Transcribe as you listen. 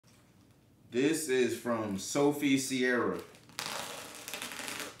This is from Sophe Sierra.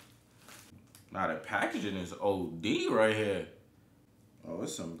 Now the packaging is OD right here. Oh,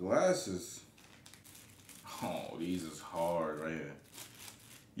 it's some glasses. Oh, these is hard right here.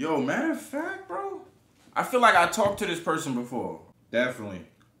 Yo, matter of fact, bro, I feel like I talked to this person before. Definitely.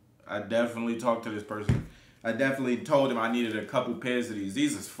 I definitely talked to this person. I definitely told him I needed a couple pairs of these.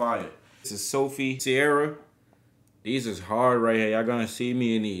 These is fire. This is Sophe Sierra. These is hard right here. Y'all gonna see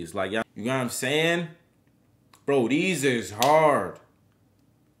me in these. Like, y'all, you know what I'm saying? Bro, these is hard.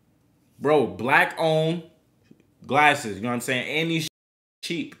 Bro, black owned glasses, you know what I'm saying? And these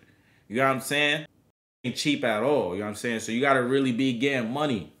cheap. You know what I'm saying? Ain't cheap at all, you know what I'm saying? So you gotta really be getting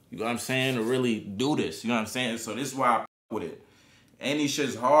money, you know what I'm saying, to really do this, you know what I'm saying? So this is why I with it. And these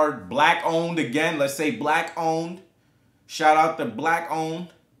shit's hard. Black owned again. Let's say black owned. Shout out to black owned.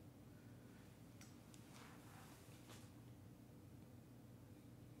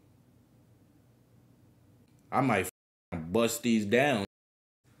 I might bust these down.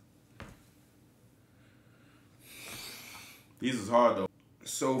 These is hard though.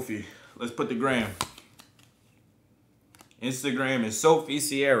 Sophe. Let's put the gram. Instagram is Sophe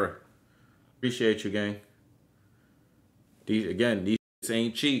Sierra. Appreciate you, gang. These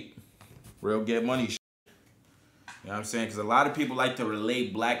ain't cheap. Real get money shit. You know what I'm saying? Because a lot of people like to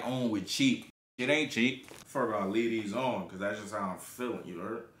relate black owned with cheap. It ain't cheap. First, I'll leave these on because that's just how I'm feeling, you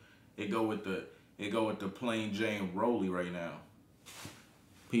heard? It go with the plain Jane Rolly right now.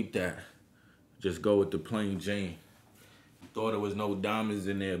 Peep that. Just go with the plain Jane. Thought there was no diamonds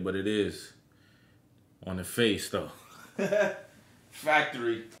in there, but it is. On the face though.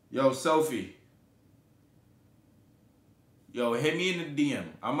 Factory. Yo, Sophe. Yo, hit me in the DM.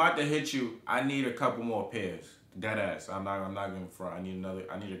 I'm about to hit you. I need a couple more pairs. Dead ass. I'm not gonna front. I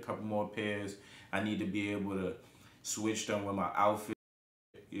need a couple more pairs. I need to be able to switch them with my outfit.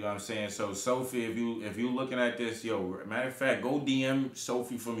 You know what I'm saying? So Sophe, if you looking at this, yo, matter of fact, go DM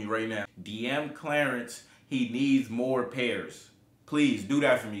Sophe for me right now. DM Clarence. He needs more pairs. Please do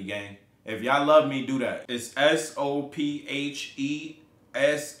that for me, gang. If y'all love me, do that. It's SOPHESIERRA.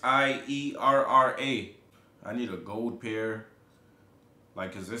 I need a gold pair.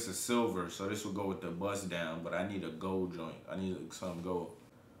 Like, cause this is silver, so this will go with the bust down, but I need a gold joint. I need some gold.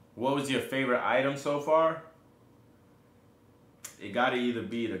 What was your favorite item so far? It gotta either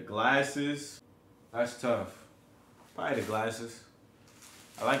be the glasses. That's tough. Probably the glasses.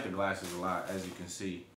 I like the glasses a lot, as you can see.